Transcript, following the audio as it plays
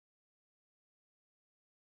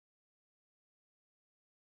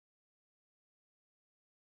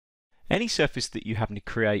Any surface that you happen to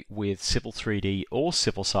create with Civil 3D or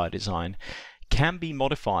Civil Site Design can be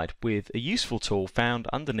modified with a useful tool found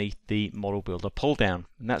underneath the Model Builder pull-down,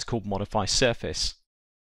 and that's called Modify Surface.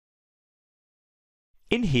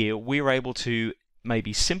 In here, we're able to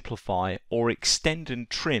maybe simplify or extend and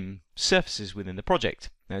trim surfaces within the project.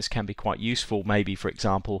 Now, this can be quite useful. Maybe, for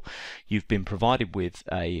example, you've been provided with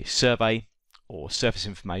a survey or surface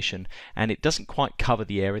information and it doesn't quite cover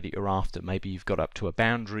the area that you're after. Maybe you've got up to a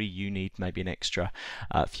boundary, you need maybe an extra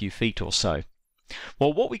few feet or so.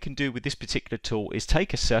 Well, what we can do with this particular tool is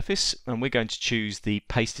take a surface, and we're going to choose the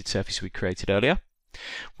pasted surface we created earlier.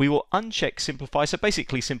 We will uncheck Simplify. So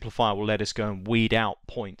basically, Simplify will let us go and weed out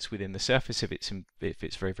points within the surface if it's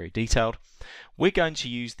very, very detailed. We're going to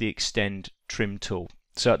use the Extend Trim tool.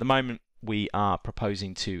 So at the moment, we are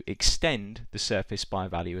proposing to extend the surface by a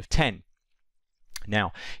value of 10.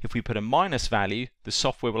 Now, if we put a minus value, the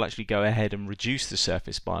software will actually go ahead and reduce the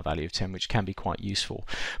surface by a value of 10, which can be quite useful.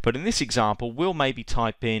 But in this example, we'll maybe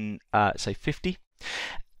type in, say, 50.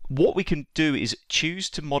 What we can do is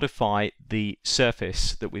choose to modify the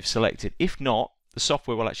surface that we've selected. If not, the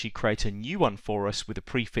software will actually create a new one for us with a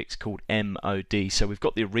prefix called MOD. So we've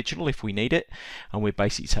got the original if we need it, and we're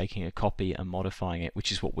basically taking a copy and modifying it,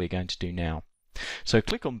 which is what we're going to do now. So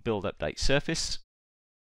click on Build Update Surface,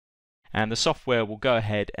 and the software will go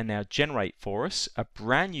ahead and now generate for us a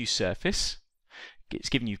brand new surface. It's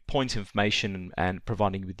giving you point information and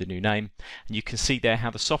providing you with the new name, and you can see there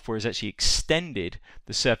how the software has actually extended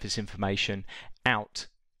the surface information out,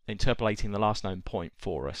 interpolating the last known point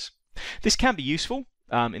for us. This can be useful.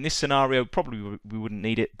 In this scenario, probably we wouldn't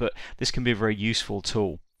need it, but this can be a very useful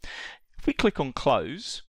tool. If we click on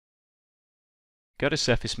Close, go to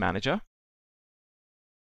Surface Manager.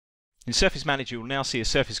 In Surface Manager, you'll now see a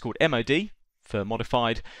surface called MOD for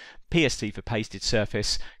modified, PST for pasted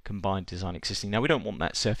surface, combined design existing. Now we don't want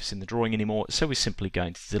that surface in the drawing anymore, so we're simply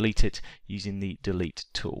going to delete it using the Delete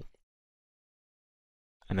tool.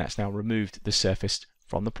 And that's now removed the surface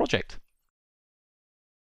from the project.